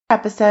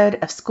episode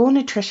of School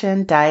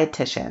Nutrition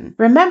Dietitian.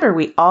 Remember,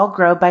 we all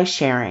grow by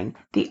sharing.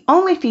 The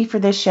only fee for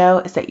this show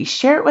is that you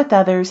share it with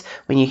others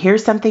when you hear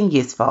something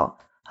useful.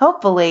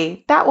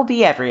 Hopefully, that will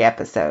be every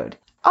episode.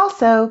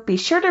 Also, be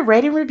sure to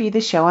rate and review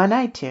the show on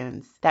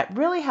iTunes. That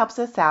really helps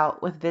us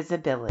out with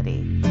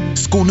visibility.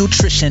 School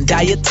Nutrition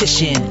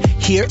Dietitian,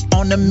 here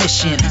on a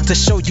mission to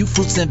show you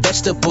fruits and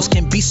vegetables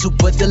can be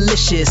super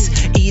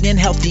delicious. Eating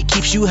healthy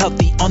keeps you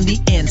healthy on the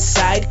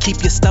inside.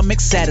 Keep your stomach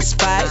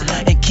satisfied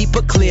and keep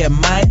a clear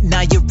mind.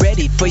 Now you're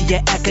ready for your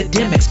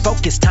academics.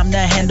 Focus, time to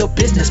handle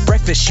business.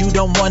 Breakfast, you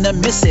don't want to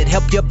miss it.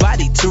 Help your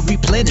body to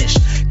replenish.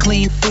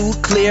 Clean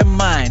food, clear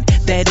mind.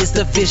 That is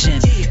the vision.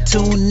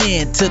 Tune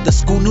in to the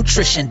School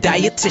Nutrition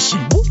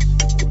Dietitian. Woo.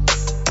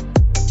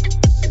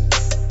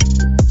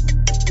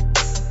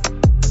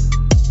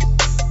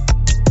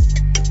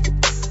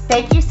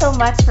 Thank you so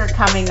much for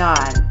coming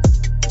on.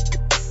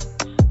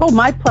 Oh,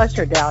 my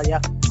pleasure, Dahlia.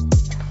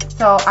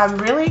 So I'm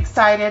really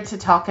excited to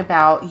talk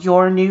about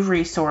your new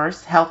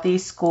resource, Healthy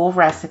School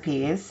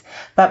Recipes.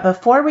 But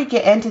before we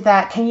get into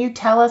that, can you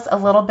tell us a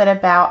little bit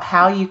about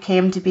how you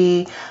came to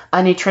be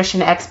a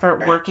nutrition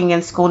expert working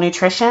in school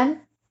nutrition?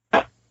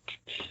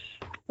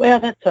 Well,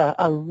 that's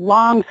a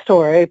long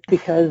story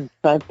because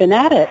I've been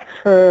at it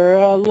for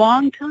a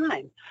long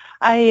time.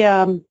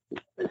 I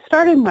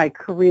started my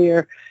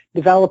career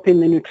developing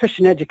the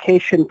nutrition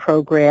education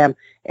program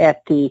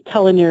at the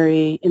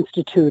Culinary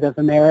Institute of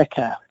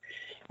America.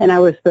 And I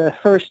was the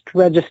first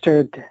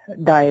registered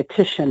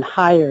dietitian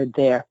hired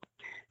there.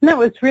 And that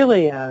was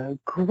really a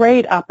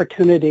great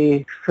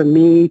opportunity for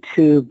me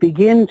to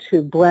begin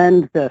to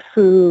blend the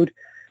food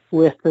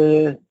with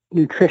the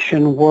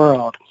nutrition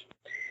world.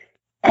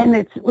 And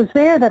it was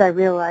there that I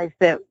realized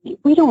that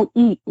we don't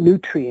eat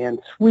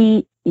nutrients,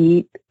 we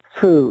eat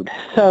food.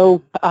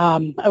 So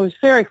I was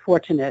very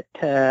fortunate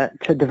to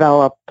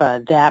develop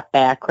that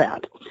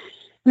background.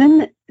 And in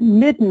the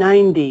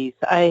mid-90s,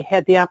 I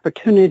had the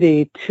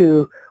opportunity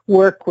to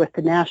work with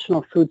the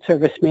National Food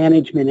Service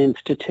Management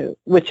Institute,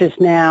 which is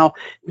now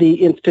the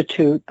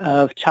Institute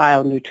of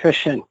Child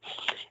Nutrition,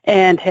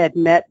 and had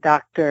met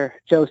Dr.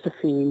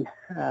 Josephine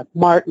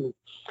Martin.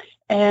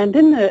 And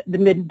in the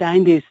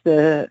mid-90s,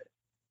 the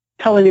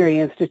Culinary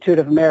Institute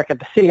of America,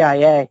 the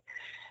CIA,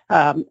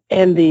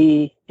 and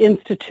the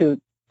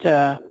Institute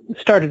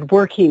started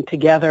working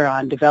together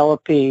on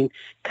developing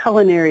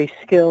culinary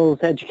skills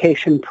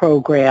education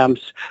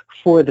programs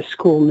for the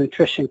school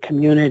nutrition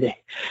community.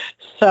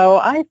 So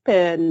I've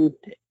been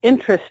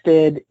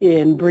interested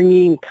in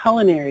bringing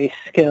culinary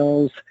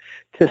skills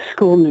to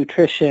school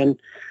nutrition.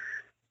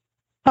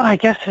 I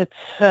guess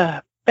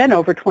it's been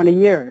over 20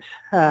 years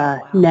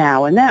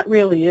now, and that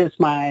really is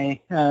my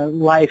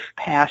life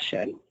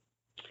passion.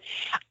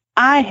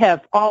 I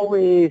have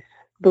always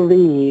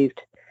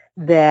believed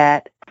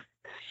that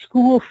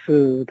school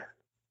food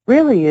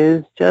really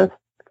is just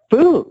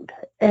food,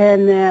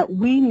 and that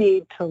we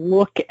need to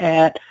look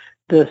at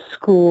the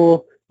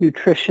school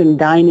nutrition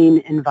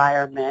dining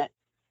environment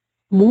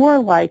more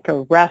like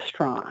a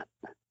restaurant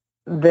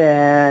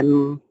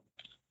than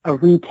a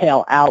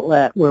retail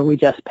outlet where we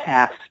just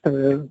pass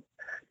food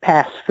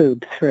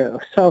through.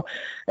 So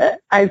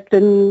I've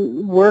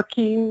been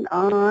working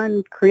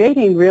on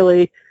creating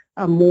really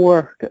a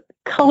more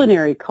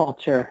culinary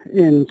culture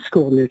in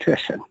school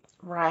nutrition.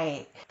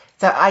 Right.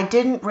 So I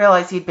didn't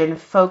realize you'd been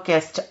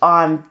focused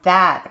on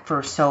that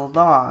for so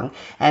long,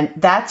 and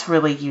that's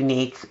really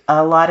unique.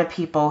 A lot of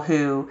people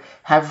who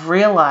have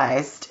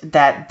realized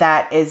that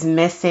that is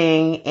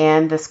missing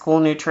in the school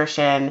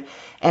nutrition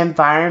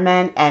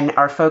environment and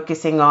are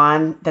focusing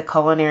on the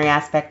culinary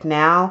aspect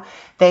now,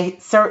 they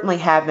certainly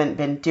haven't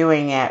been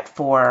doing it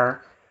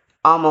for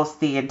almost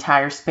the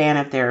entire span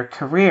of their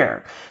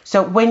career.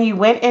 So when you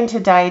went into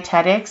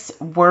dietetics,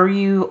 were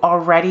you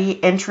already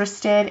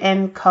interested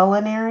in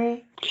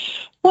culinary?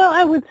 Well,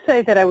 I would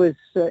say that I was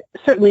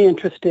certainly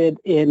interested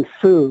in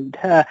food.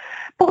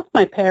 Both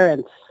my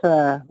parents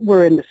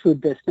were in the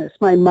food business.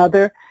 My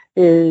mother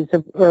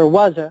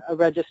was a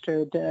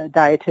registered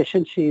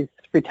dietitian. She's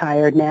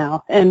retired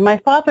now. And my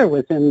father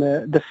was in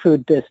the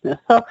food business.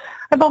 So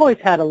I've always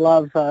had a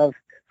love of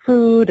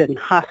food and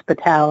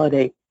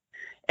hospitality.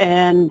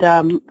 And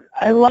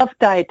I love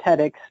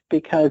dietetics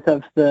because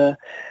of the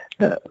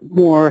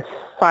more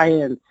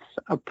science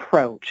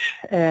approach.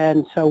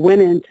 And so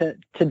went into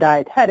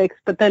dietetics,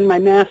 but then my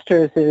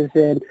master's is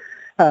in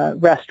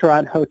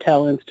restaurant,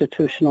 hotel,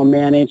 institutional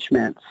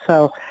management.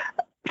 So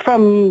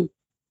from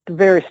the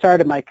very start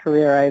of my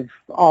career, I've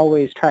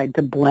always tried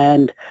to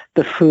blend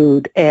the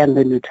food and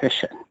the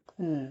nutrition.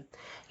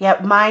 Yeah,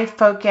 my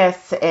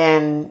focus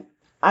in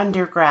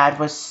undergrad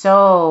was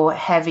so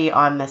heavy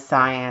on the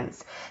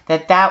science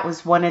that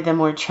was one of the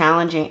more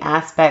challenging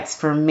aspects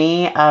for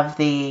me of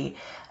the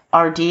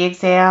RD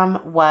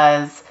exam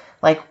was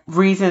like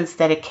reasons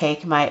that a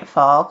cake might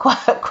fall.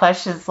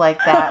 Questions like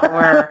that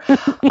were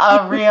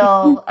a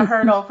real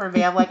hurdle for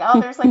me. I'm like,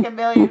 oh, there's like a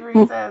million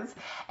reasons.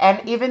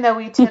 And even though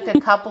we took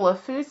a couple of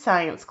food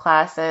science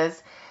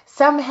classes,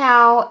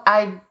 somehow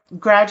I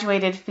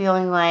graduated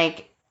feeling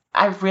like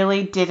I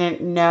really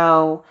didn't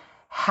know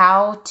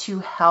how to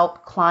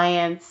help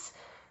clients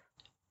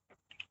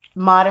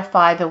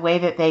modify the way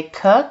that they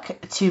cook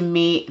to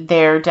meet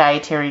their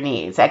dietary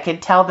needs. I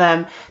could tell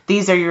them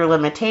these are your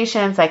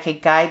limitations. I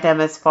could guide them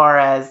as far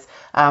as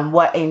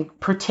what in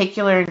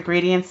particular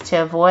ingredients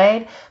to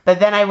avoid, but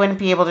then I wouldn't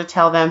be able to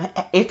tell them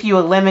if you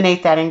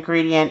eliminate that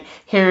ingredient,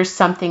 here's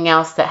something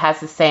else that has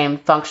the same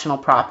functional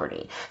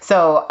property.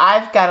 So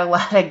I've got a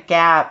lot of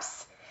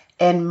gaps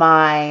in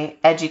my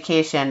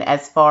education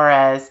as far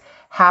as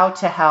how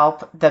to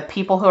help the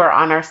people who are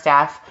on our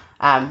staff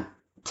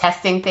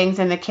testing things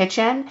in the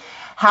kitchen,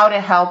 how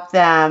to help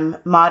them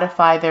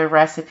modify their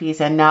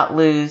recipes and not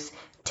lose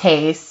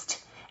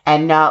taste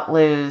and not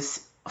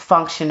lose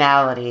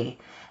functionality.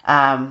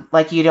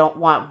 Like you don't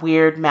want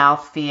weird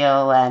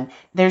mouthfeel, and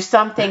there's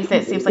some things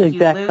that it seems like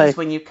Exactly. you lose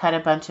when you cut a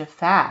bunch of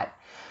fat.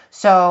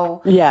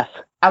 So Yes.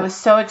 I was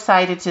so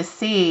excited to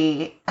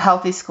see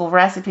Healthy School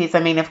Recipes. I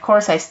mean, of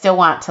course, I still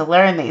want to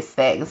learn these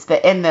things,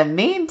 but in the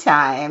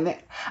meantime,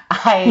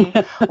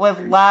 I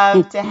would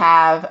love to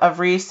have a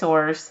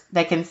resource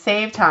that can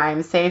save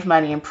time, save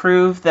money,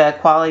 improve the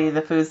quality of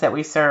the foods that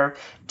we serve,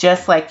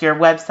 just like your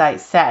website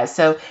says.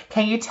 So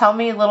can you tell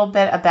me a little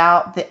bit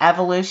about the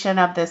evolution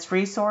of this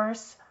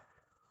resource?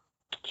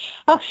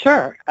 Oh,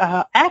 sure.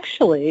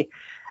 Actually,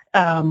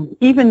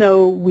 even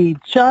though we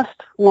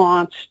just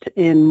launched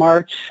in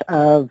March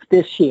of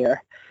this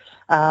year,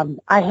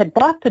 I had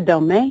bought the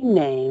domain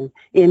name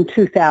in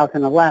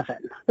 2011.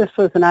 This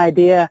was an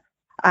idea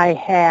I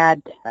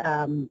had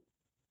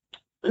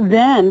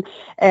then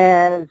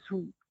as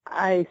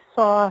I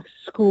saw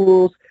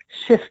schools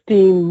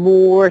shifting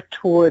more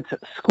towards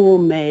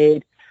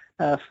school-made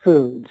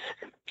foods.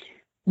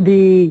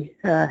 The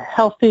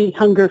Healthy,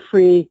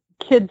 Hunger-Free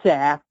Kids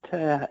Act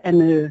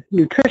and the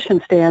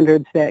nutrition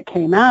standards that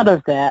came out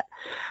of that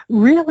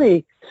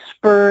really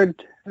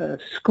spurred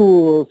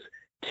schools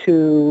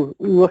to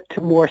look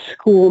to more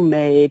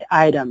school-made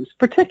items,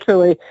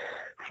 particularly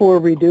for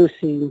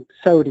reducing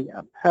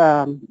sodium.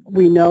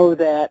 We know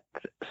that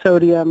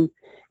sodium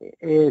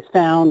is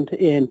found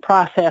in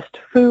processed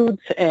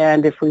foods,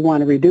 and if we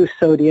want to reduce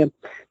sodium,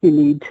 you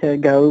need to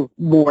go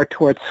more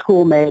towards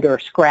school-made or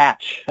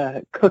scratch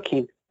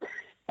cooking.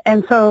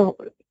 And so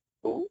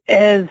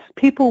as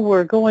people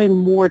were going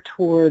more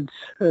towards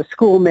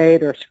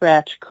school-made or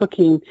scratch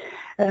cooking,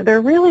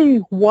 there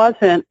really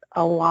wasn't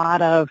a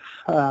lot of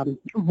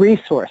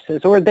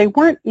resources, or they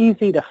weren't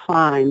easy to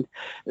find.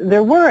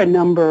 There were a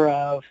number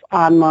of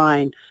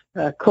online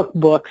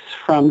cookbooks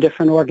from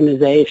different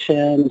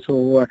organizations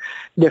or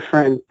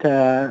different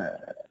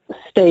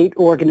state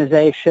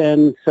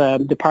organizations,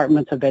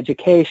 departments of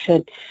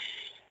education,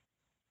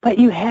 but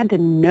you had to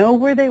know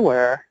where they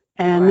were,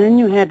 and then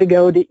you had to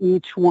go to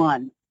each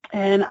one.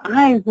 And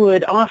I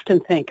would often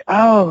think,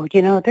 oh,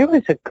 there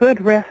was a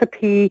good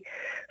recipe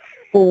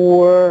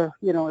for,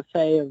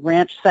 say a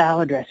ranch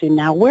salad dressing.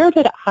 Now, where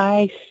did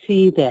I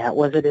see that?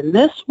 Was it in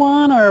this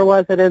one or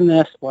was it in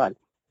this one?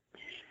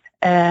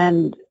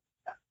 And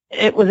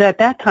it was at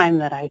that time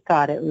that I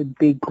thought it would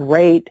be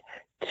great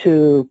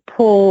to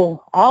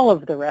pull all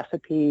of the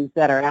recipes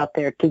that are out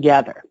there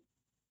together.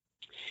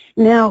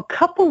 Now,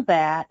 couple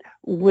that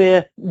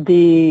with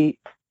the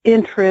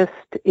interest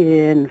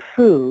in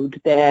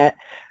food that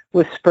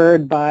was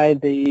spurred by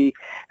the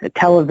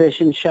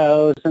television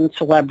shows and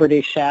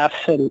celebrity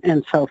chefs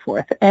and so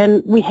forth.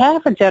 And we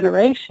have a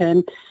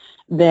generation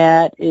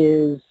that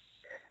is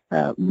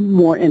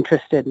more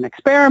interested in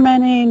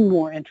experimenting,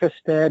 more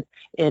interested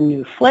in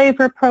new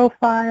flavor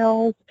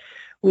profiles.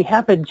 We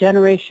have a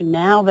generation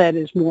now that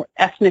is more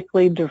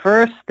ethnically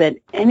diverse than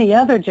any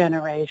other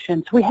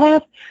generation. So we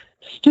have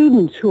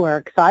students who are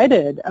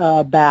excited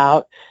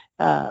about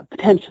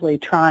potentially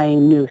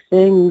trying new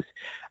things.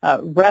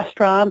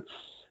 Restaurants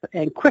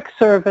and quick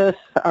service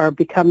are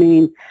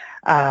becoming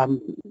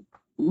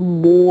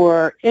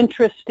more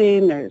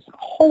interesting. There's a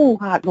whole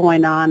lot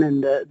going on in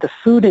the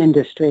food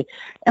industry,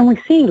 and we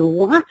see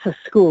lots of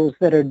schools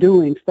that are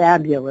doing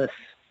fabulous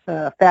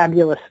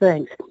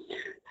things.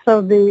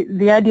 So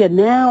the idea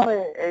now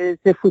is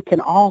if we can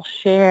all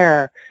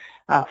share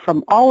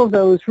from all of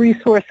those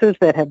resources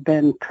that have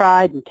been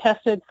tried and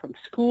tested, from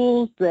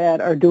schools that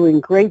are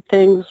doing great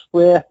things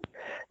with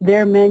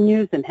their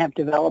menus and have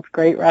developed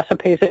great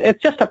recipes.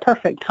 It's just a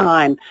perfect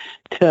time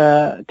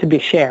to be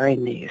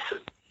sharing these.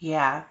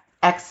 Yeah,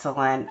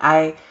 excellent.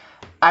 I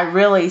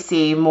really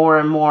see more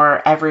and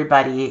more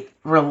everybody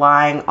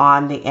relying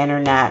on the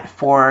internet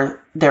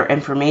for their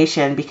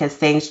information because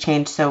things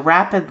change so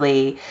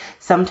rapidly.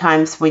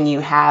 Sometimes when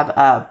you have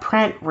a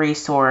print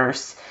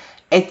resource,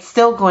 it's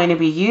still going to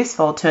be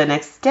useful to an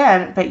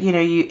extent, but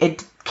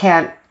it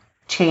can't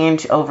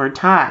change over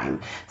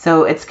time.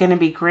 So it's going to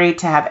be great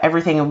to have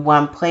everything in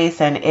one place,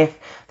 and if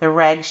the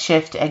regs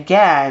shift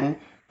again,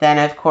 then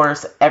of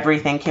course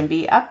everything can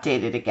be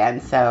updated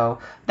again. So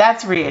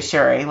that's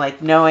reassuring,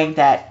 like knowing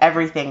that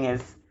everything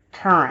is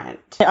current.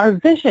 Our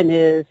vision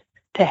is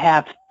to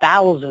have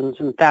thousands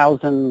and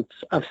thousands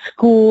of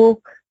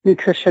school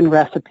nutrition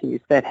recipes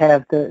that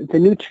have the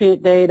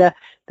nutrient data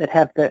that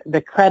have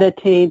the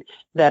creatine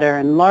that are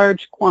in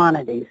large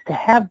quantities, to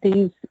have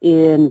these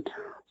in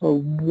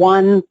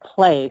one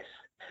place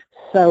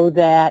so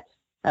that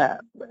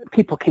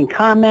people can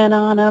comment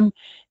on them,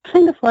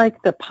 kind of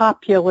like the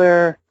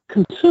popular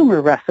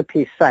consumer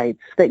recipe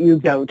sites that you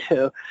go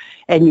to,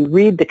 and you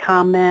read the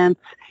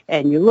comments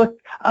and you look,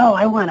 oh,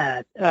 I want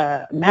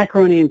a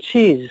macaroni and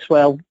cheese.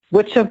 Well,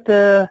 which of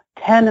the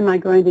 10 am I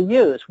going to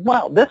use?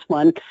 Well, this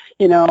one,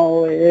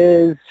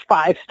 is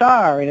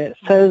 5-star, and it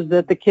says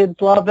that the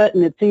kids love it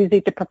and it's easy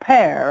to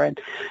prepare. And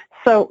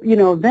so,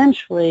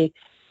 eventually,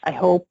 I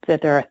hope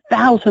that there are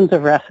thousands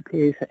of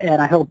recipes,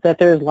 and I hope that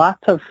there's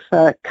lots of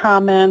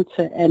comments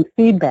and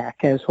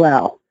feedback as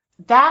well.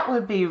 That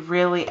would be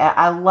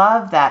I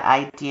love that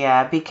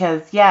idea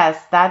because, yes,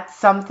 that's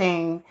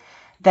something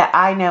that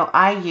I know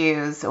I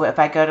use. If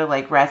I go to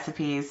like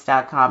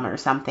recipes.com or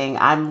something,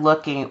 I'm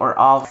looking, or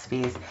all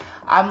recipes,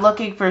 I'm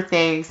looking for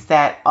things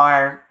that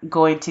are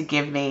going to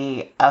give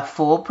me a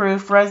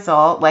foolproof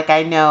result. Like,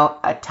 I know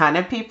a ton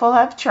of people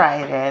have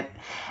tried it,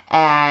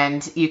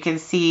 and you can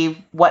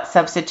see what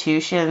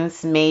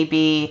substitutions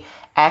maybe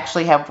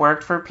actually have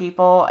worked for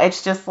people.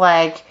 It's just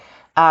like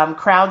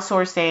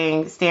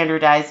crowdsourcing,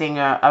 standardizing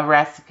a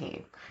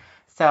recipe.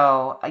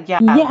 So, yeah,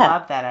 I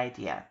love that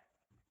idea.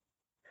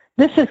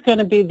 This is going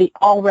to be the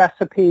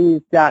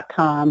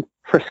allrecipes.com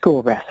for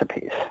school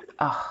recipes.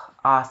 Oh,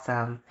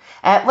 awesome.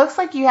 And it looks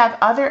like you have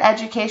other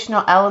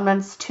educational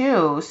elements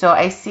too. So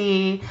I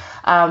see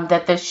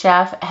that the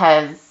chef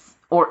has,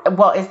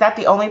 is that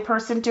the only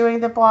person doing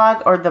the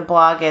blog, or the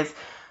blog is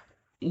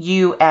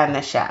you and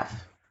the chef?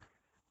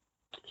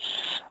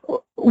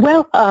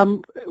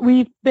 Well,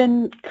 we've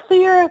been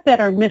clear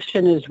that our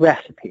mission is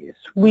recipes.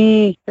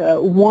 We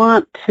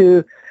want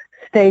to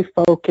stay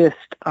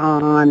focused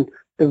on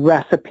the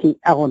recipe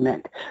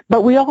element,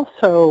 but we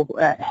also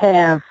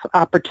have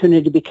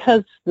opportunity,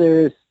 because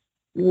there's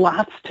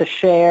lots to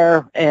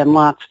share and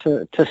lots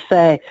to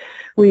say.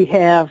 We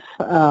have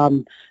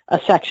a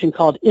section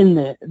called In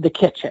the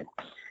Kitchen.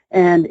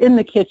 And in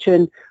the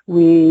kitchen,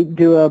 we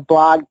do a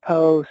blog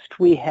post.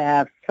 We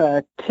have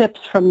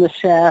tips from the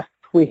chef.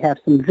 We have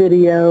some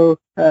video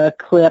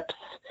clips.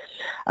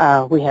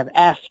 We have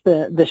Ask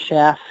the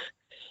Chef.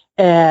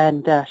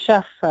 And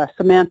Chef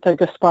Samantha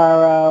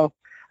Gasparo,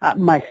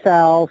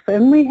 myself,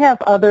 and we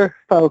have other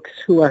folks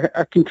who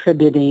are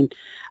contributing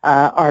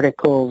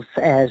articles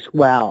as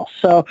well.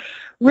 So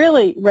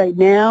really, right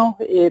now,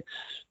 it's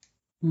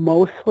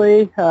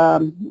mostly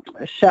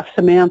Chef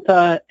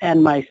Samantha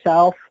and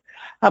myself.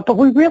 But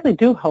we really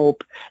do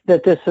hope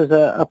that this is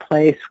a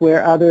place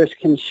where others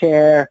can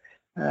share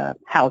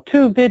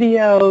how-to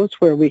videos,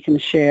 where we can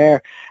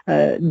share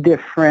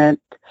different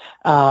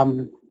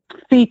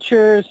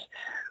features.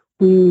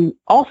 We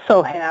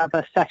also have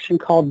a section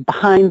called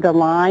Behind the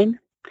Line.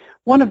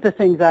 One of the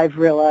things I've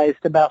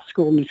realized about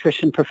school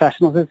nutrition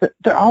professionals is that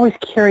they're always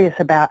curious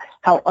about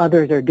how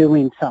others are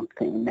doing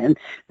something, and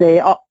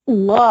they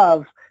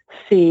love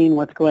seeing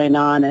what's going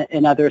on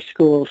in other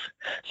schools.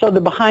 So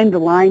the Behind the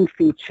Line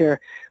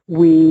feature,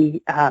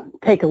 we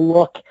take a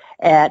look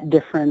at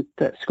different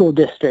school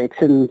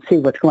districts and see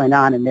what's going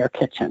on in their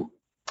kitchen.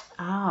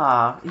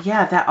 Oh,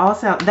 yeah,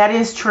 that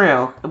is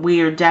true.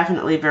 We are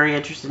definitely very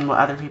interested in what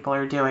other people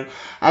are doing.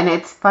 And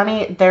it's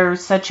funny,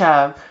 there's such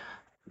a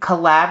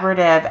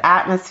collaborative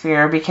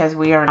atmosphere because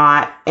we are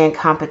not in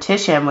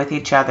competition with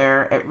each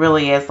other. It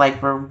really is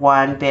like we're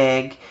one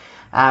big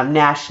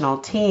national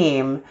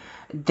team.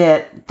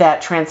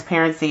 That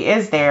transparency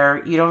is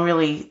there.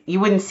 You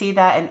wouldn't see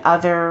that in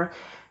other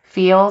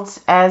fields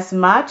as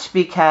much,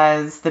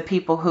 because the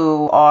people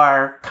who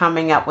are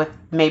coming up with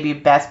maybe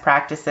best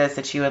practices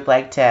that you would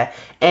like to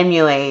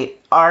emulate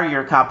are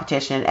your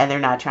competition, and they're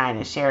not trying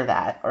to share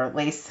that, or at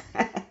least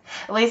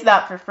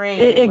not for free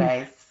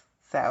anyways.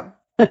 So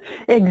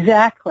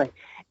exactly.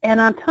 And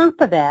on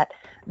top of that,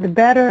 the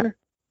better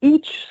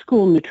each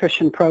school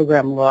nutrition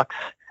program looks,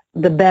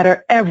 the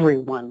better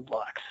everyone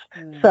looks.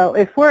 So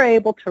if we're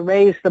able to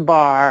raise the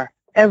bar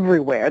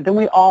everywhere, then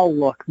we all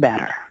look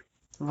better.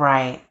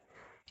 Right.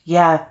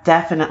 Yeah,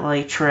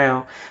 definitely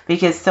true.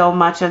 Because so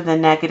much of the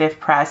negative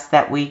press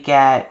that we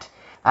get,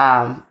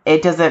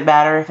 it doesn't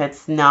matter if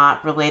it's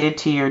not related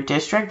to your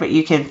district, but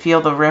you can feel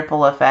the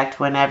ripple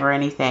effect whenever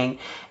anything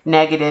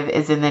negative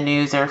is in the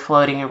news or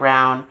floating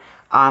around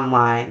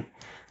online.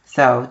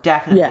 So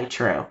definitely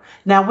true.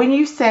 Now, when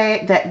you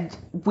say that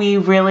we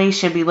really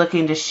should be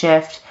looking to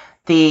shift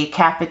the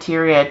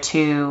cafeteria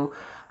to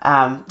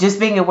just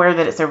being aware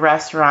that it's a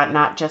restaurant,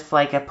 not just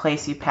like a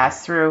place you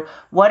pass through,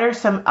 what are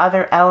some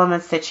other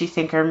elements that you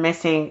think are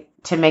missing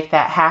to make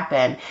that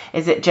happen?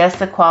 Is it just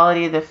the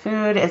quality of the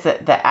food? Is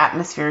it the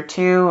atmosphere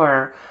too?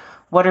 Or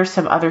what are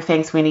some other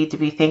things we need to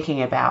be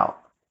thinking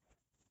about?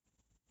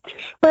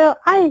 Well,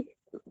 I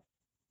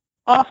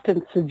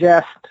often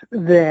suggest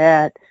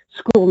that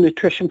school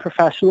nutrition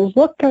professionals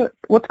look at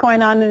what's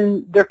going on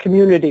in their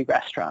community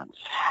restaurants.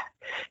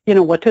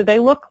 What do they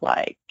look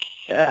like?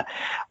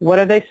 What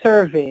are they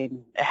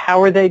serving?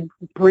 How are they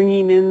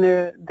bringing in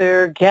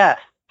their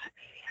guests?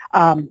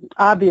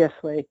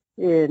 Obviously,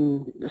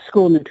 in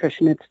school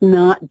nutrition, it's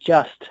not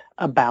just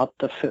about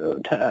the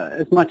food.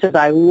 As much as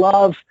I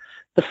love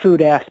the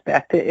food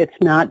aspect, it's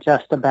not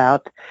just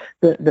about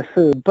the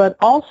food, but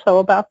also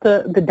about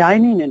the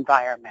dining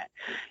environment.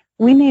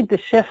 We need to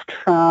shift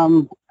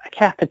from a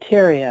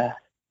cafeteria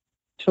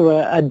to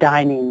a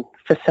dining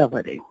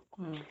facility.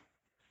 Mm.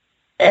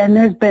 And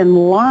there's been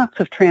lots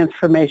of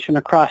transformation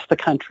across the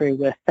country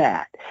with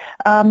that.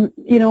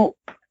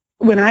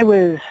 When I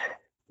was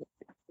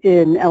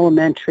in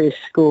elementary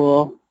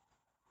school,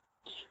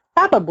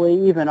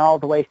 probably even all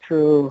the way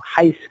through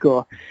high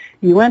school,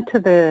 you went to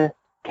the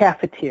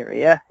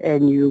cafeteria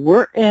and you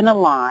were in a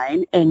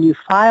line and you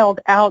filed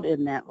out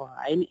in that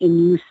line and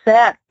you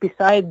sat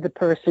beside the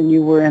person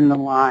you were in the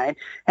line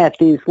at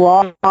these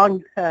long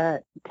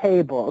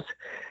tables.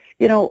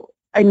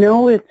 I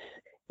know it's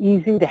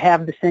easy to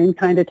have the same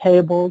kind of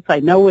tables. I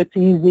know it's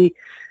easy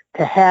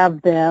to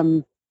have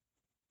them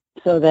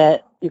so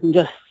that you can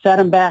just set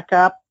them back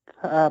up.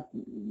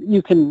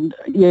 You can,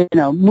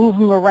 move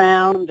them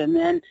around and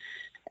then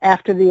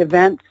after the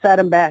event, set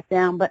them back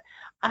down. But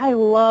I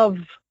love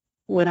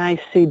when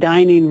I see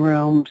dining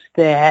rooms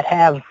that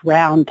have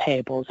round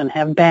tables and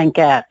have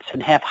banquettes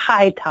and have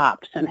high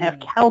tops and have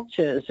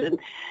couches and,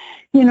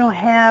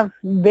 have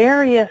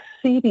various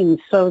seating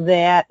so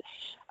that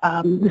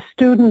the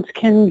students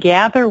can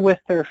gather with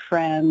their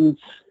friends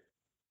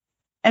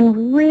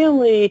and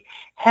really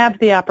have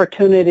the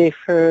opportunity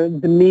for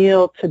the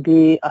meal to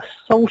be a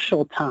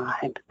social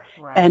time,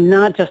 right, and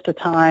not just a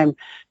time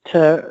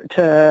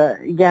to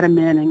get them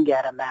in and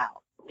get them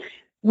out.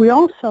 We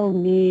also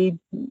need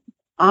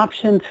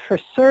options for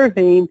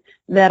serving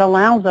that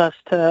allows us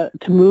to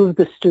move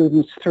the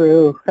students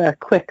through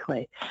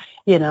quickly.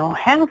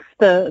 Have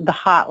the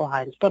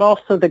hotlines, but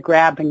also the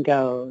grab and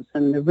goes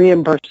and the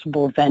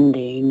reimbursable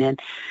vending and,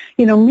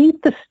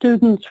 meet the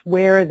students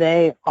where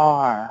they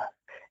are.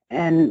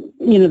 And,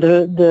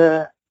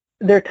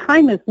 their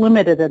time is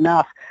limited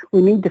enough.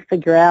 We need to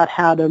figure out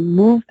how to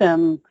move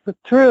them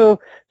through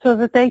so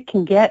that they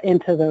can get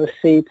into those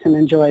seats and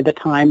enjoy the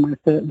time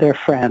with their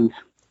friends.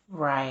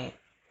 Right.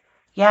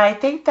 Yeah, I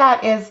think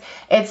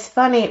it's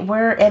funny.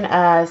 We're in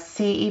a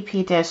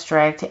CEP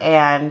district,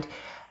 and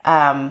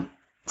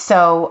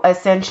so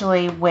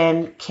essentially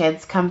when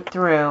kids come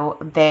through,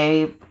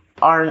 they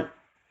aren't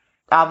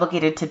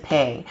obligated to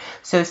pay.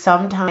 So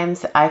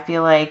sometimes I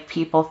feel like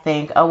people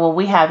think, oh, well,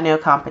 we have no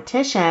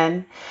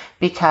competition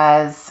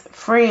because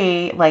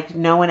free, like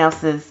no one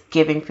else is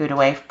giving food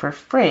away for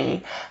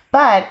free.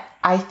 But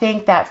I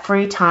think that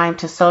free time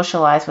to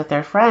socialize with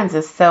their friends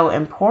is so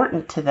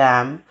important to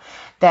them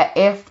that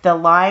if the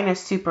line is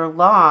super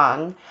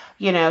long,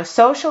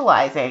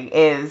 socializing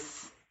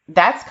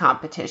that's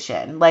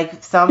competition.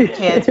 Like some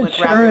kids would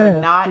sure rather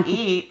is. not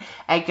eat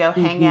and go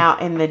hang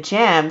out in the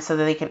gym so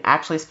that they can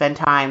actually spend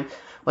time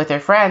with their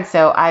friends.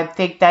 So I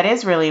think that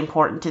is really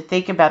important to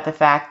think about the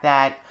fact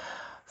that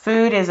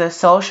food is a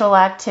social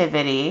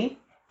activity.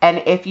 And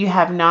if you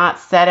have not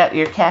set up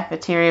your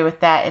cafeteria with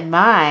that in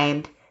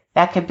mind,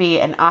 that could be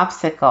an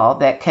obstacle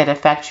that could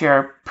affect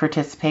your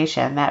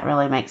participation. That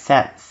really makes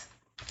sense.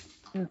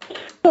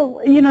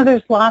 So,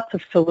 there's lots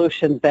of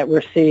solutions that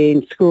we're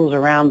seeing schools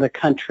around the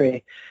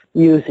country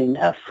using,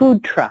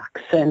 food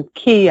trucks and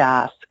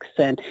kiosks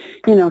and,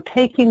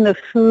 taking the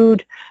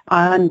food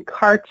on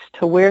carts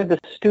to where the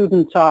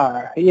students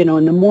are. In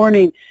the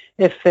morning,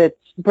 if it's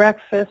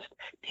breakfast,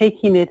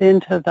 taking it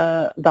into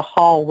the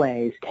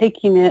hallways,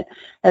 taking it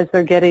as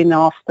they're getting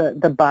off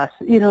the bus.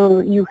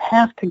 You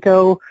have to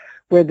go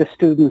where the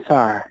students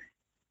are.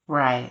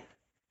 Right.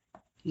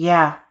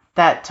 Yeah.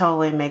 That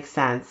totally makes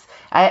sense.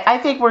 I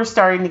think we're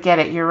starting to get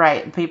it. You're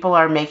right. People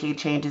are making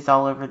changes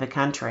all over the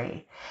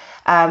country.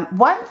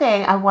 One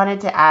thing I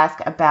wanted to ask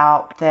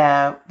about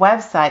the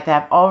website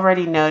that I've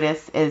already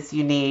noticed is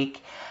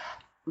unique,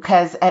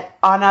 because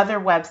on other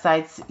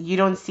websites, you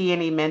don't see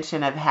any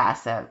mention of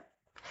HACCP.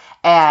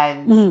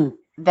 And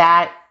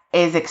that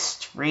is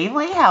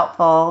extremely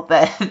helpful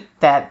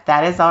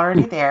that is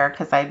already there,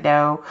 because I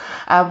know.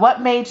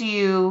 What made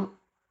you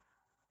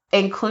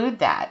include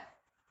that?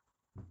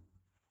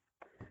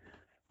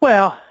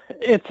 Well,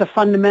 it's a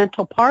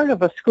fundamental part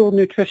of a school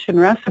nutrition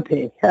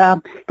recipe.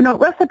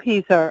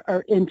 Recipes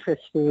are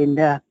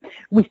interesting.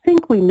 We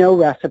think we know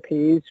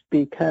recipes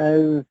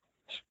because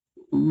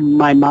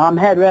my mom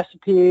had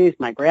recipes,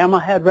 my grandma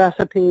had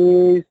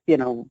recipes,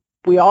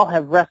 we all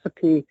have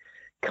recipe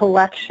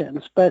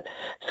collections, but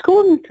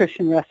school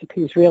nutrition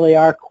recipes really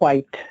are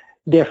quite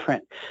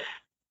different.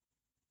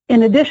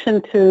 In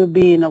addition to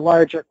being a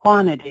larger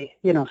quantity,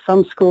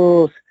 some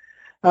schools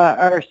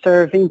are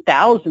serving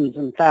thousands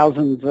and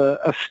thousands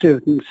of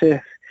students.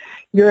 If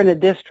you're in a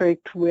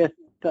district with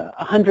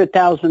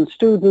 100,000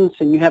 students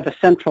and you have a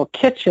central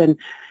kitchen,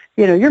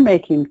 you're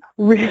making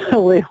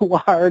really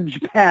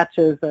large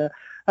batches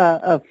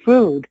of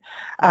food.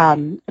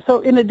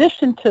 So in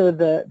addition to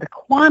the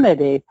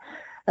quantity,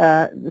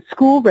 the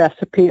school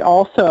recipe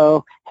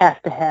also has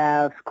to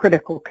have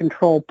critical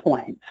control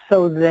points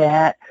so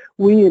that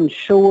we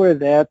ensure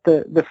that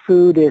the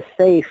food is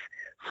safe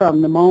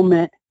from the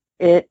moment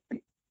it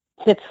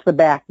hits the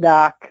back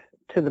dock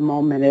to the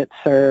moment it's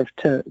served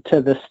to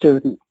the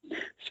student.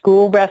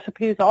 School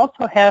recipes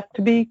also have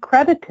to be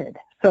credited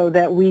so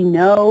that we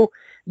know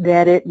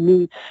that it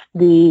meets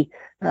the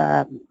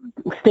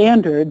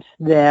standards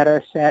that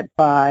are set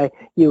by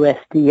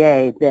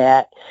USDA,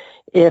 that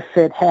if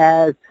it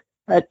has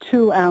a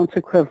 2-ounce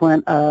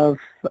equivalent of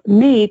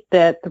meat,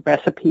 that the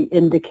recipe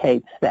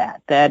indicates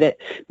that it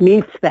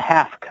meets the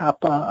half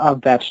cup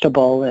of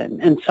vegetable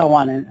and so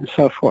on and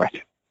so forth.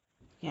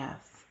 Yes,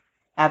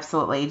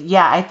 absolutely.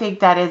 Yeah, I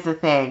think that is a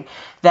thing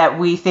that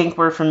we think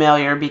we're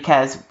familiar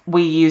because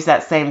we use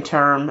that same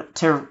term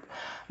to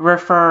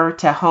refer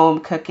to home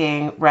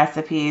cooking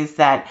recipes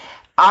that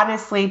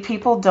honestly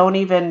people don't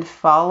even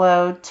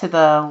follow to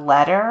the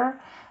letter.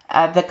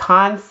 The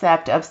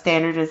concept of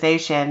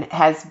standardization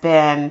has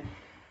been,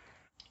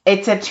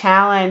 it's a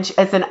challenge,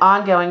 it's an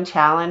ongoing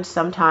challenge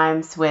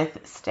sometimes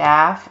with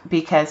staff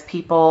because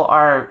people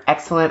are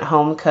excellent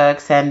home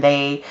cooks and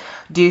they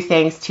do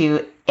things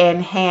to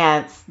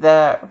enhance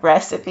the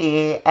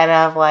recipe. And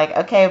I'm like,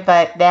 okay,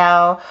 but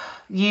now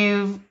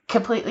you've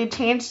completely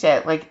changed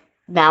it. Like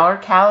now our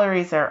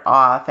calories are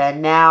off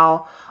and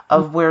now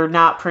we're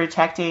not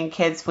protecting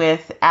kids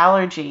with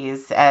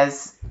allergies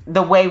as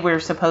the way we're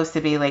supposed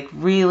to be. Like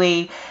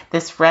really,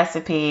 this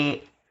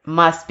recipe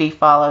must be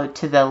followed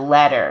to the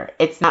letter.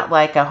 It's not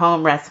like a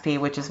home recipe,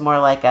 which is more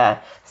like a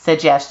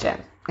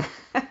suggestion.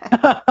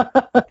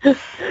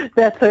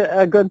 That's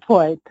a good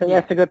point.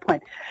 That's a good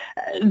point.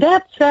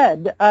 That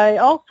said, I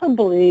also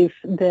believe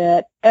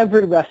that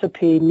every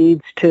recipe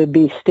needs to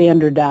be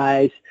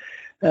standardized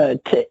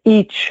to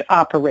each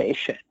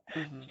operation.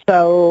 Mm-hmm.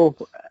 So,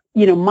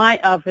 my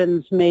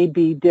ovens may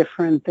be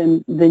different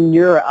than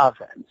your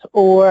ovens,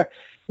 or,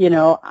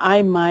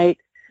 I might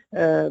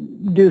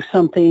do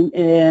something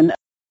in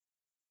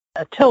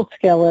a tilt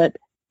skillet.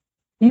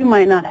 You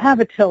might not have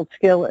a tilt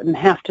skillet and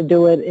have to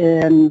do it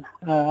in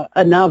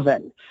an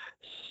oven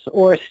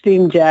or a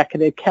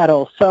steam-jacketed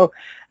kettle. So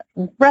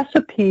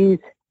recipes,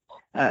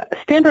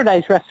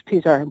 standardized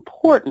recipes are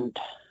important,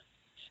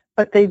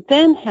 but they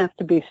then have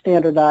to be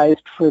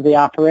standardized for the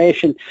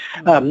operation.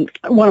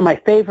 One of my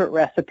favorite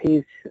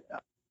recipes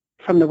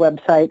from the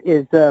website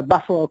is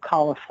buffalo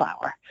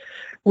cauliflower,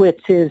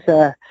 which is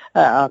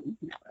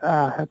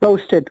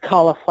roasted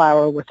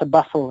cauliflower with a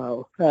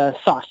buffalo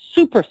sauce.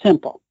 Super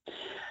simple.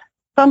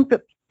 Some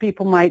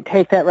people might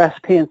take that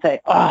recipe and say,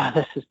 oh,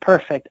 this is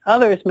perfect.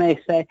 Others may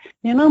say,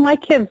 my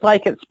kids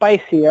like it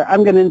spicier.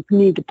 I'm going to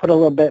need to put a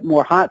little bit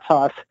more hot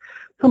sauce.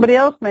 Somebody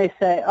else may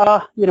say,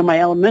 oh, my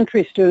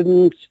elementary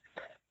students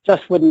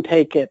just wouldn't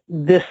take it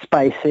this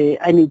spicy.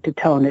 I need to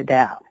tone it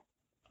down.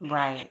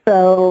 Right.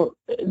 So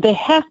they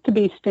have to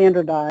be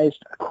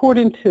standardized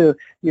according to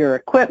your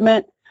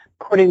equipment,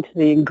 according to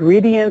the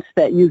ingredients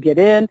that you get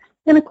in,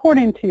 and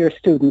according to your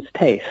students'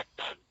 tastes.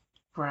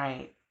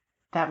 Right.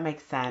 That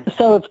makes sense.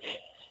 So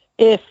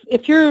if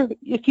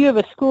you have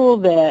a school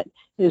that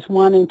is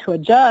wanting to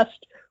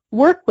adjust,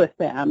 work with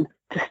them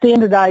to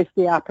standardize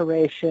the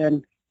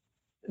operation,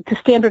 to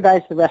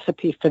standardize the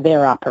recipe for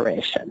their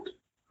operation.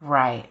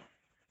 Right.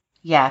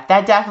 Yeah,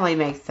 that definitely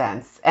makes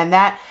sense. And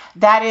that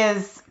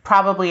is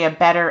probably a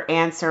better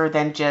answer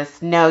than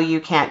just, no,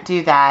 you can't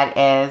do that,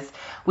 is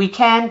we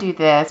can do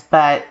this,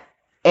 but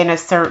in a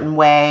certain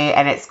way,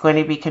 and it's going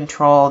to be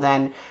controlled,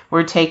 and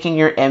we're taking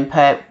your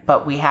input,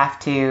 but we have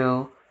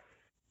to,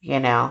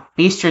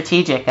 be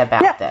strategic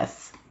about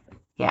this.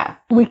 Yeah.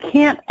 We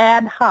can't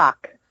ad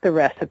hoc the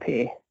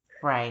recipe.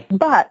 Right.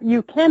 But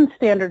you can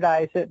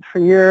standardize it for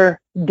your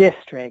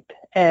district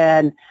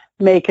and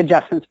make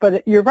adjustments.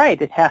 But you're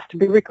right, it has to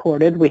be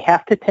recorded. We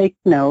have to take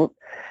note,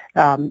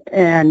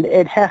 and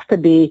it has to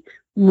be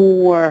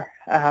more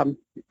of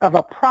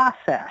a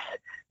process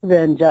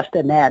than just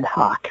an ad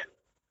hoc.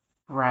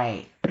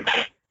 Right.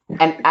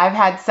 And I've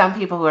had some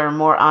people who are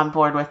more on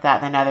board with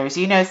that than others.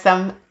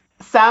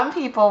 Some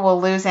people will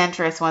lose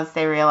interest once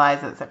they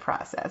realize it's a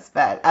process,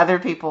 but other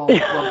people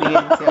will be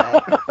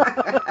into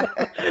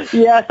it.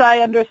 Yes, I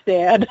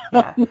understand.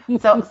 Yeah.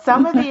 So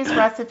some of these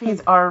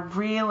recipes are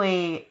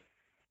really,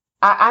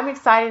 I'm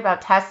excited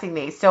about testing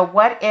these. So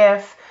what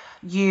if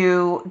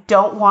you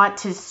don't want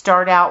to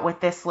start out with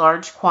this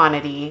large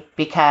quantity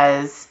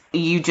because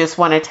you just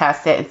want to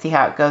test it and see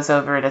how it goes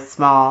over at a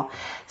small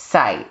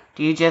site?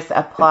 Do you just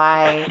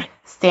apply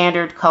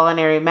standard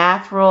culinary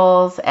math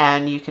rules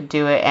and you could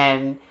do it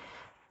in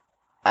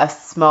a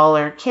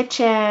smaller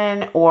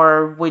kitchen,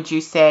 or would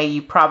you say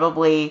you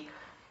probably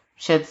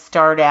should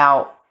start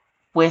out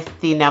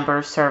with the number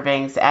of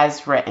servings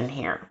as written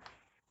here?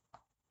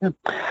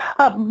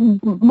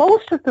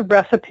 Most of the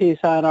recipes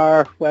on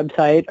our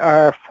website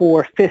are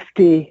for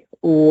 50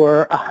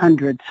 or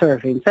 100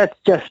 servings.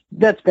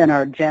 That's been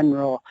our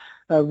general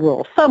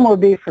rule. Some will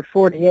be for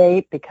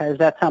 48 because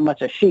that's how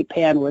much a sheet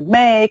pan would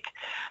make,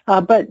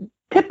 but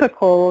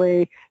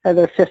typically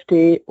they're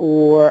 50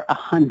 or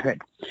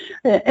 100.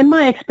 In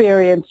my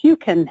experience, you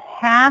can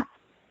half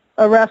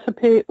a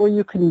recipe or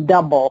you can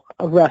double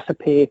a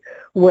recipe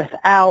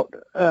without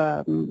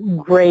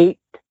great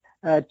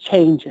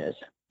changes.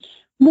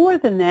 More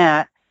than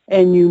that,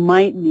 and you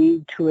might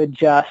need to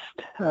adjust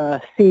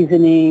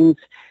seasonings.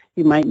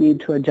 You might need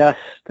to adjust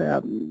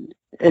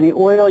any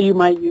oil you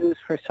might use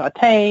for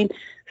sautéing.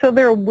 So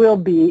there will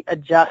be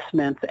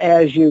adjustments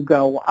as you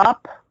go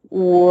up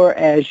or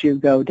as you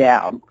go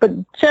down. But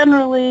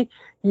generally,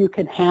 you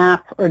can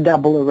half or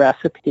double a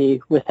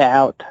recipe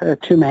without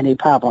too many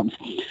problems.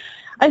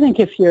 I think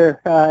if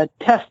you're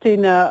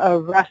testing a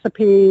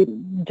recipe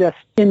just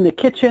in the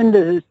kitchen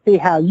to see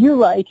how you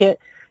like it,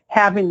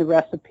 having the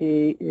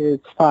recipe is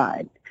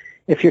fine.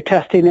 If you're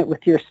testing it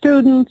with your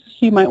students,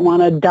 you might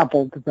want to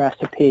double the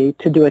recipe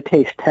to do a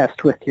taste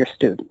test with your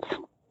students.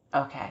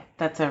 Okay,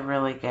 that's a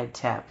really good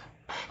tip.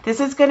 This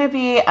is going to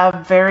be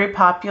a very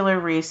popular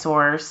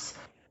resource.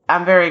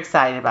 I'm very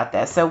excited about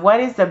this. So what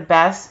is the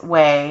best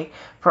way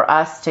for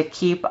us to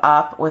keep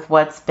up with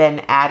what's been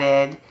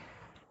added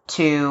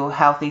to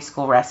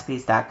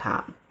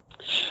healthyschoolrecipes.com?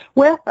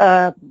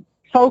 Well,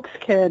 folks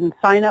can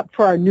sign up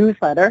for our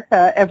newsletter.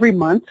 Every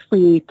month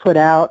we put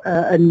out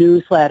a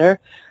newsletter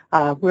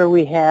where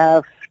we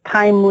have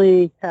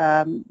timely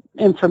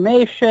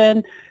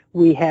information.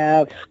 We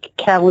have a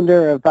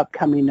calendar of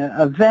upcoming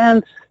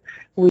events.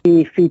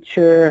 We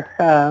feature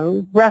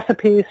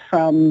recipes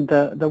from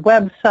the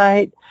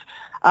website.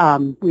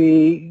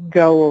 We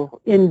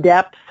go in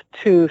depth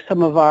to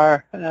some of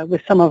our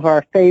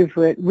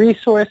favorite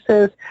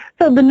resources.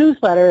 So the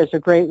newsletter is a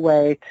great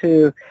way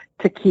to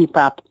keep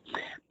up.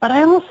 But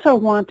I also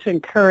want to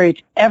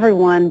encourage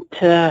everyone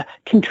to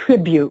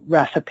contribute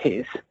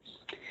recipes.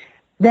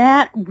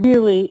 That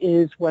really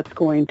is what's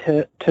going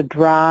to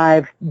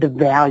drive the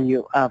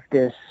value of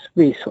this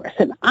resource.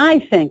 And I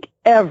think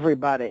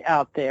everybody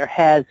out there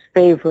has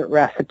favorite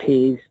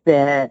recipes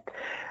that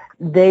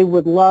they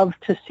would love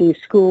to see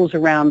schools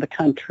around the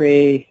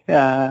country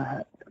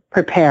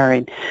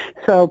preparing.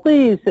 So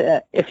please,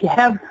 if you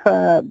have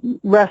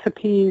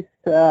recipes,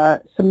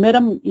 submit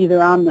them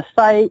either on the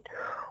site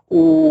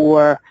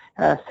or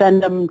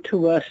send them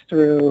to us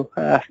through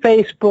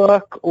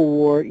Facebook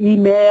or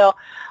email.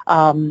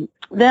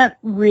 That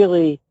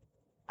really,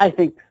 I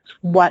think, is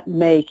what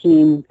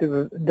making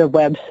the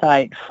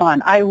website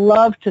fun. I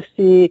love to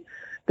see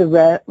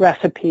the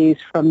recipes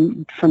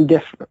from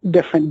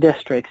different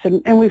districts,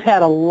 and we've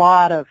had a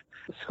lot of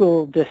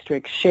school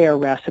districts share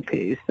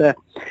recipes.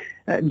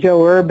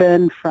 Joe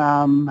Urban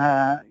from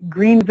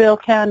Greenville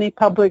County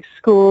Public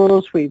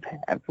Schools. We've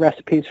had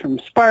recipes from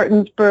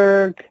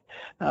Spartanburg,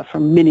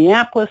 from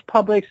Minneapolis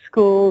Public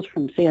Schools,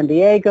 from San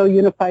Diego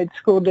Unified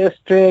School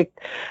District,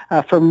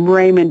 from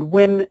Raymond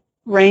Wyndham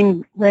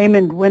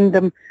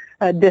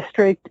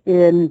District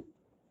in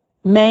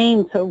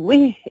Maine. So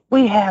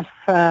we have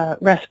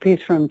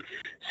recipes from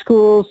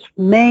schools,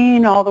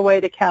 Maine all the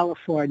way to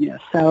California.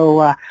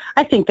 So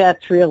I think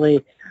that's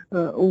really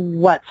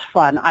what's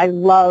fun. I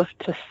love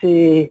to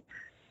see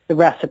the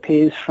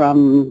recipes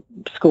from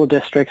school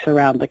districts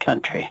around the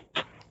country.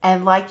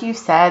 And like you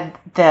said,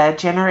 the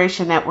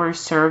generation that we're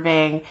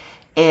serving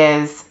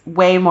is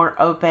way more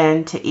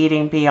open to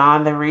eating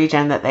beyond the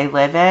region that they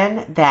live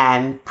in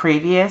than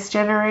previous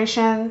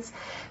generations.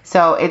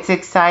 So it's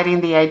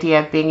exciting, the idea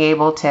of being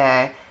able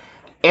to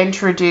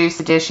introduce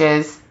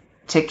dishes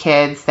to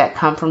kids that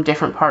come from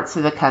different parts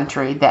of the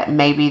country that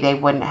maybe they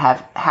wouldn't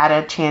have had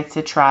a chance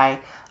to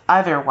try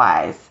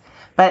otherwise.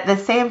 But at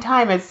the same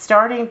time, it's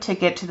starting to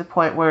get to the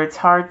point where it's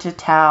hard to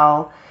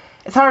tell.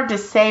 It's hard to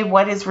say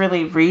what is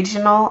really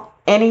regional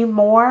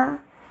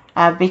anymore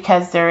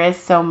because there is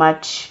so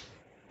much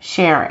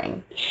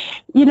sharing.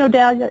 You know,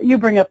 Dahlia, you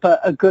bring up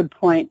a good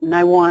point, and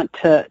I want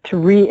to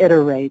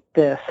reiterate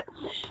this.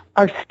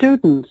 Our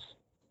students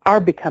are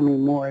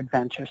becoming more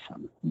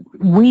adventuresome.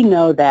 We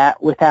know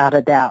that without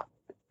a doubt.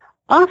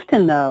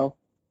 Often, though,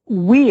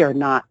 we are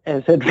not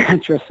as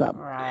adventuresome.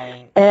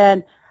 Right.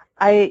 And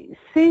I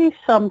see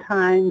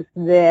sometimes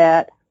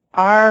that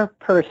our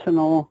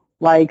personal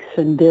likes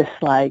and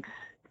dislikes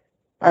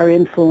are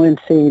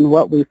influencing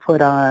what we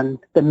put on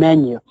the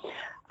menu.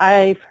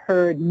 I've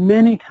heard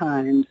many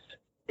times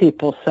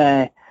people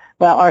say,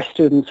 well, our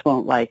students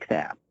won't like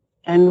that.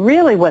 And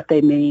really what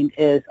they mean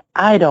is,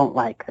 I don't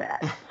like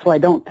that, so I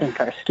don't think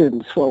our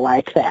students will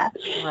like that.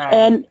 Right.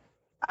 And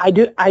I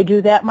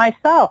do that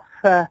myself.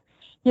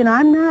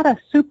 I'm not a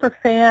super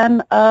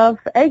fan of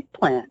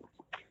eggplant,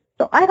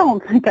 so I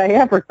don't think I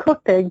ever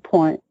cooked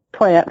eggplant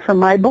for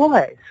my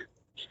boys.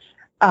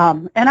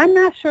 And I'm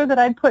not sure that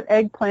I'd put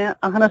eggplant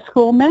on a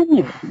school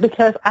menu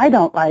because I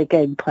don't like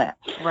eggplant.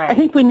 Right. I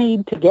think we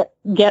need to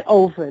get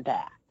over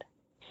that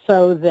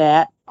so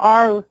that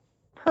our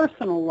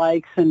personal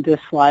likes and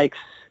dislikes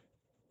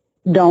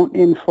don't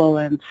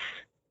influence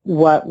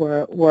what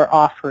we're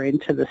offering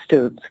to the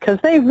students, because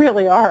they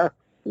really are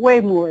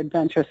way more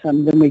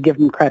adventuresome than we give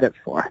them credit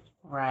for.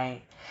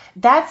 Right.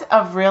 That's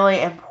a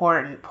really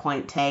important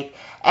point to make.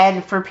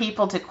 And for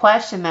people to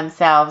question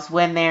themselves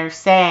when they're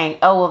saying,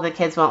 oh, well, the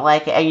kids won't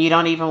like it, and you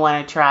don't even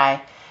want to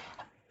try,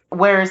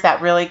 where is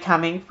that really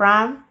coming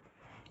from?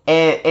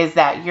 Is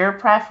that your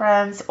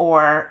preference,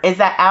 or is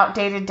that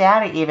outdated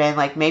data even?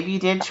 Like maybe you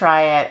did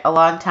try it a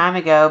long time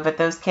ago, but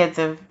those kids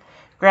have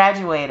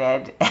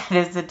graduated and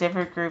it's a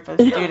different group of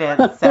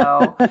students,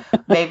 so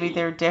maybe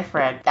they're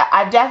different.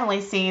 I've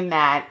definitely seen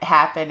that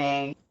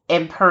happening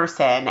in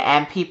person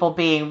and people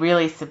being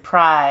really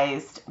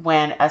surprised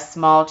when a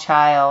small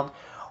child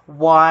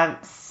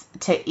wants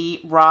to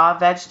eat raw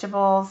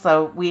vegetables.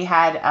 So we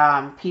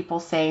had people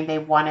saying they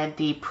wanted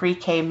the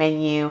pre-K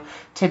menu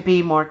to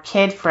be more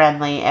kid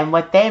friendly, and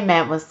what they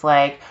meant was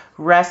like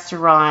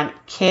restaurant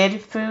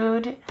kid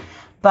food.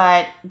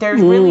 But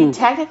there's really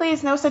technically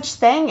is no such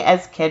thing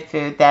as kid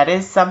food. That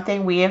is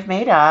something we have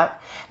made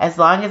up. As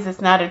long as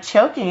it's not a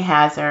choking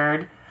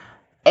hazard,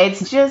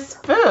 it's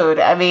just food.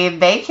 I mean,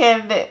 they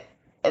can,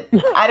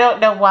 I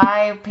don't know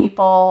why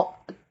people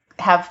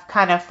have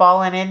kind of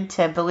fallen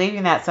into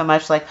believing that so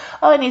much, like,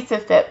 oh, it needs to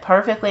fit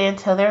perfectly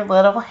into their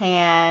little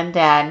hand.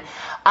 And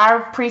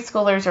our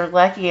preschoolers are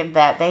lucky in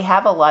that they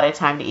have a lot of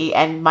time to eat,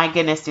 and my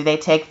goodness, do they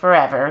take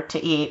forever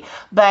to eat.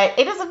 But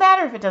it doesn't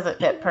matter if it doesn't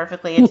fit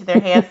perfectly into their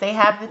hands. They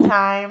have the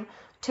time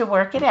to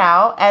work it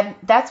out, and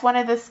that's one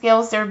of the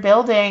skills they're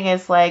building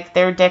is like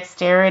their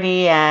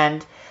dexterity,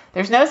 and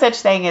there's no such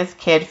thing as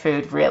kid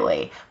food,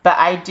 really. But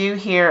I do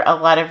hear a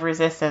lot of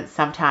resistance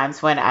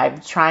sometimes when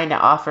I'm trying to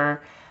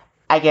offer,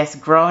 I guess,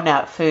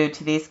 grown-up food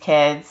to these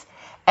kids,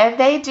 and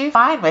they do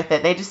fine with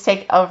it. They just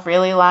take a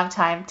really long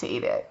time to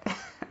eat it.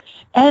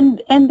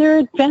 And they're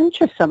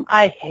adventuresome.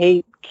 I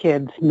hate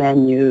kids'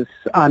 menus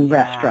on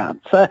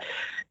restaurants.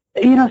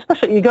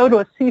 Especially you go to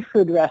a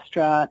seafood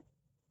restaurant,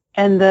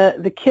 and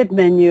the kid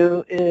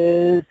menu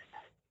is,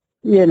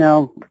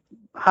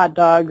 hot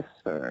dogs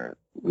or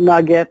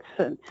nuggets.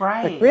 And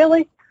Right. Like,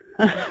 really?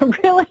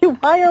 Really?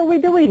 Why are we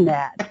doing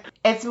that?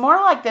 It's more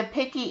like the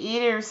picky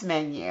eaters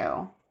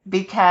menu.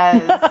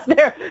 Because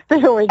there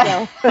we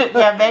go.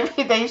 yeah,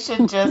 maybe they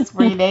should just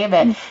rename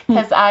it.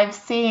 Because I've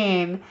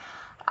seen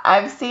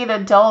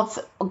adults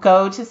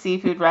go to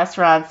seafood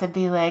restaurants and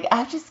be like,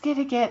 I'm just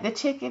gonna get the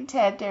chicken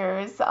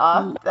tenders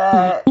off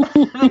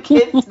the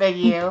kids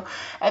menu,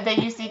 and then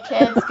you see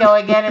kids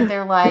going in and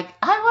they're like,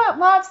 I want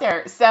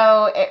lobster.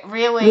 So it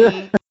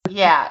really,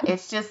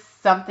 it's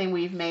just something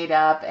we've made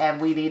up, and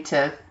we need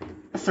to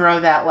throw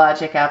that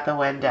logic out the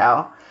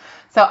window.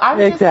 So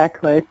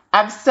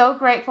I'm so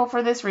grateful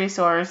for this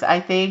resource. I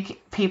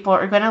think people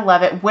are going to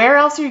love it. Where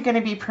else are you going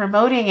to be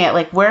promoting it?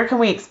 Like, where can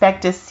we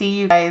expect to see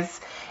you guys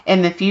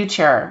in the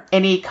future?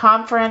 Any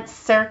conference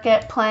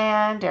circuit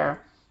planned or?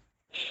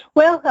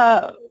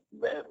 Well,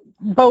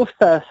 both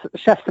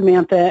Chef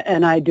Samantha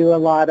and I do a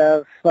lot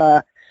of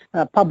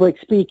public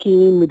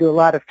speaking. We do a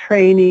lot of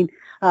training.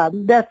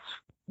 That's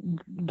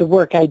the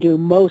work I do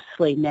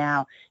mostly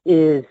now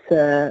is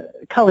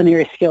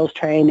culinary skills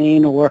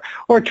training or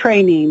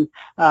training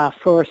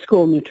for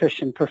school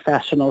nutrition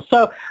professionals.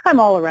 So I'm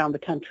all around the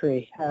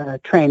country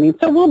training.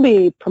 So we'll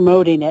be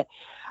promoting it.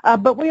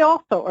 But we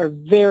also are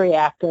very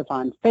active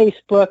on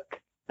Facebook,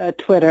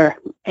 Twitter,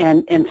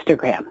 and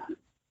Instagram.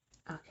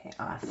 Okay,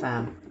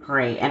 awesome.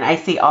 Great. And I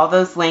see all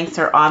those links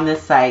are on the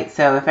site.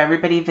 So if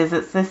everybody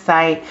visits the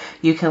site,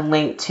 you can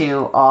link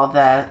to all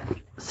the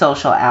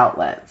social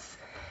outlets.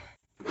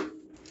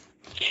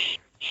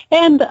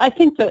 And I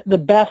think that the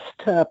best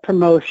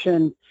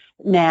promotion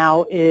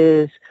now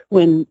is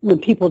when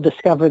people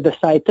discover the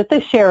site, that they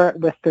share it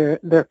with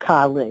their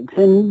colleagues.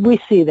 And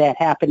we see that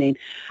happening.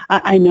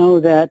 I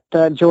know that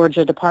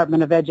Georgia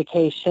Department of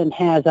Education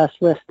has us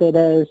listed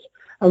as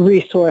a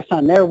resource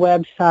on their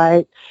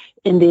website.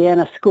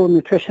 Indiana School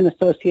Nutrition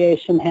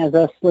Association has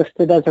us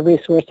listed as a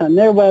resource on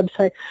their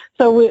website.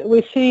 So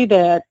we see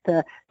that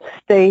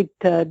state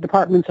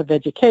departments of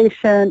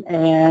education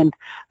and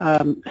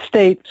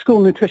state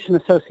school nutrition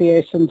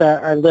associations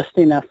are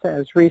listing us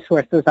as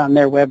resources on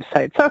their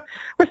website. So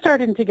we're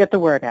starting to get the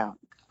word out.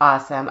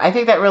 Awesome. I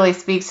think that really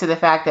speaks to the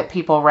fact that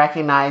people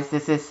recognize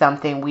this is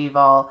something we've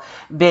all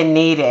been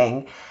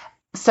needing.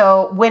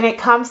 So when it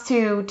comes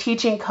to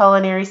teaching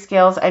culinary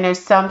skills, I know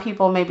some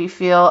people maybe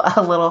feel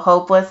a little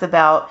hopeless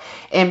about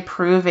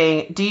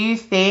improving. Do you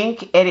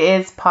think it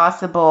is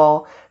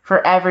possible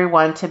for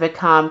everyone to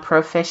become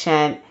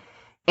proficient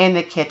in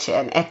the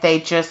kitchen if they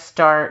just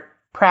start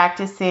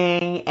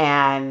practicing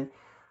and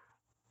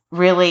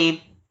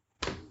really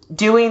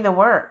doing the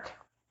work?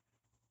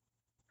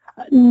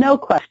 No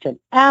question.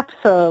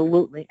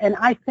 Absolutely. And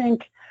I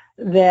think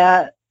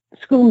that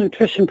school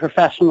nutrition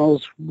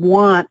professionals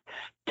want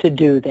to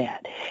do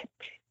that.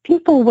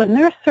 People, when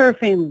they're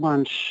serving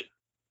lunch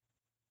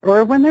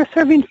or when they're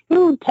serving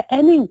food to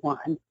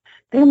anyone,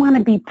 they want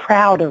to be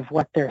proud of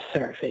what they're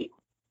serving.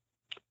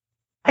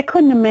 I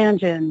couldn't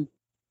imagine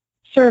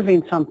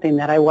serving something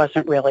that I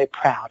wasn't really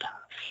proud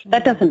of.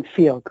 That doesn't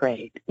feel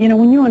great.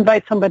 When you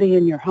invite somebody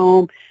in your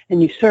home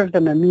and you serve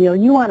them a meal,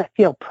 you want to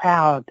feel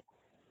proud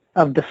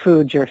of the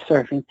food you're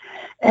serving.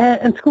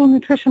 And school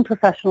nutrition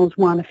professionals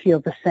want to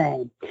feel the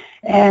same.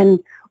 And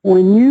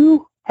when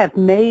you have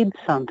made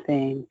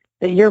something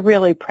that you're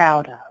really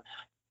proud of,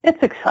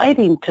 it's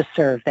exciting to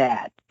serve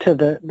that to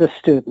the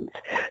students.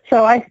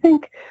 So I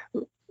think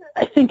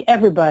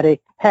everybody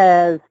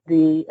has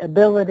the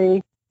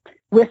ability,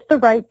 with the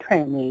right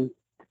training,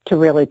 to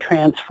really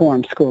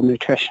transform school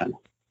nutrition.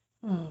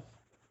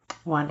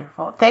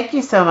 Wonderful. Thank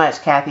you so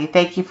much, Kathy.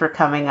 Thank you for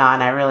coming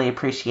on. I really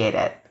appreciate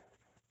it.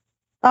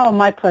 Oh,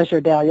 my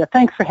pleasure, Dahlia.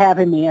 Thanks for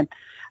having me, and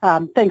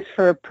thanks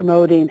for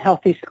promoting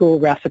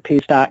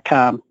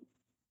healthyschoolrecipes.com.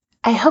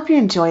 I hope you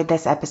enjoyed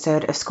this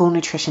episode of School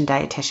Nutrition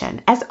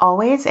Dietitian. As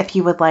always, if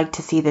you would like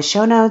to see the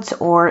show notes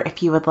or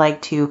if you would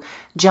like to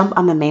jump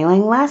on the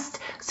mailing list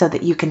so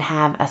that you can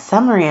have a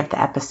summary of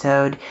the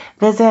episode,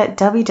 visit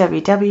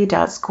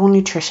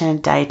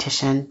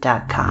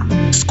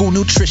www.schoolnutritiondietitian.com. School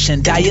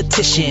Nutrition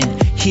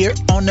Dietitian, here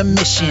on a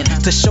mission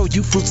to show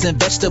you fruits and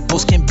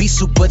vegetables can be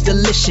super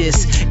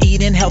delicious.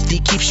 Eating healthy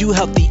keeps you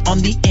healthy on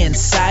the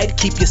inside.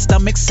 Keep your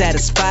stomach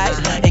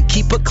satisfied and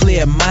keep a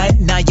clear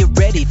mind. Now you're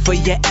ready for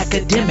your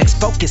academics.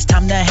 Focus,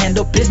 time to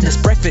handle business.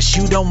 Breakfast,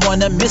 you don't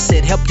want to miss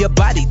it. Help your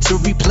body to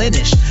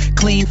replenish.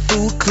 Clean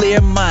food, clear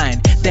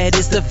mind. That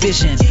is the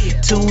vision.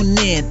 Tune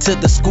in to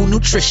the School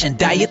Nutrition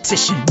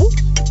Dietitian.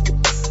 Woo!